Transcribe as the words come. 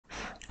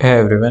Hey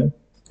everyone,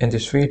 in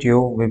this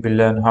video we will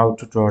learn how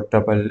to draw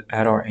double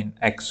arrow in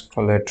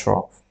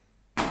Excalidraw.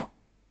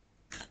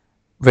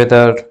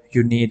 Whether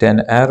you need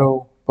an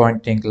arrow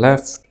pointing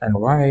left and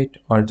right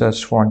or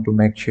just want to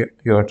make sure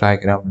your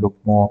diagram look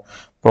more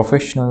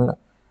professional,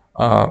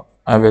 I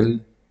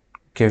will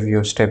give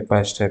you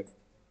step-by-step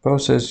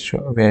process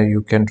where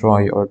you can draw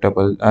your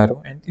double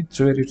arrow, and it's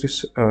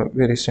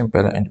very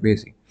simple and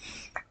easy.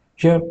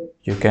 Here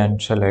you can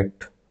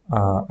select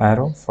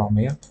arrow from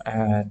here,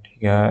 and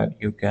here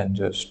you can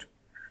just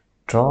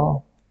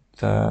draw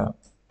the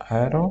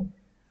arrow.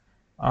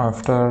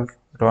 After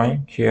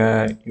drawing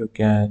here, you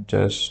can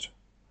just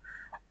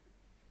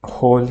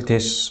hold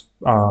this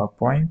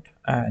point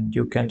and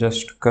you can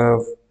just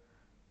curve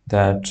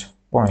that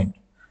point.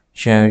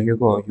 Here you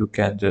go, you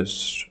can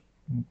just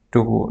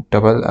do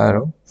double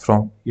arrow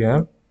from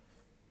here,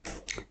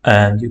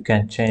 and you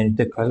can change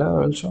the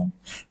color also.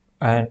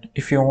 And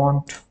if you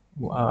want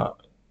uh,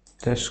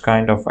 this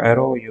kind of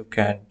arrow, you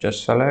can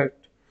just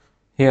select.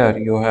 Here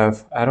you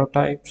have arrow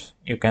types,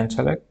 you can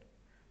select.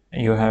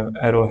 You have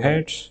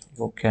arrowheads,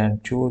 you can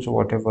choose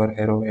whatever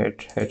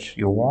arrowheads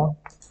you want.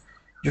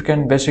 You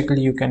can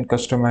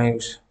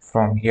customize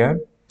from here,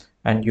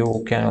 and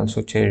you can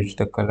also change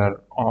the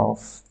color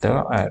of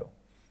the arrow.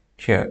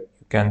 Here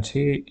you can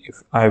see,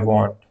 if I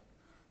want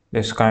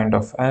this kind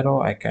of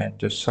arrow, I can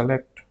just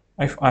select.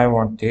 If I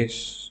want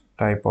this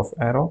type of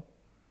arrow,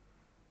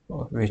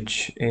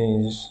 which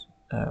is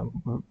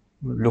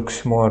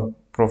looks more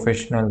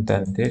professional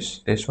than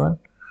this one,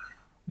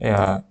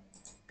 yeah,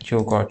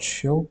 you got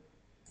show.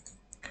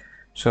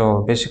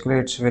 So basically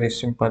it's very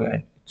simple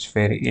and it's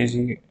very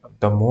easy.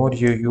 The more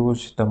you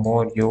use, the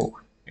more you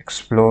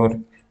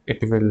explore,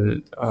 it will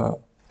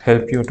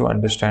help you to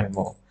understand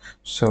more.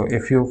 So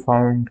if you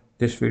found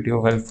this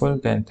video helpful,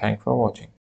 then thanks for watching.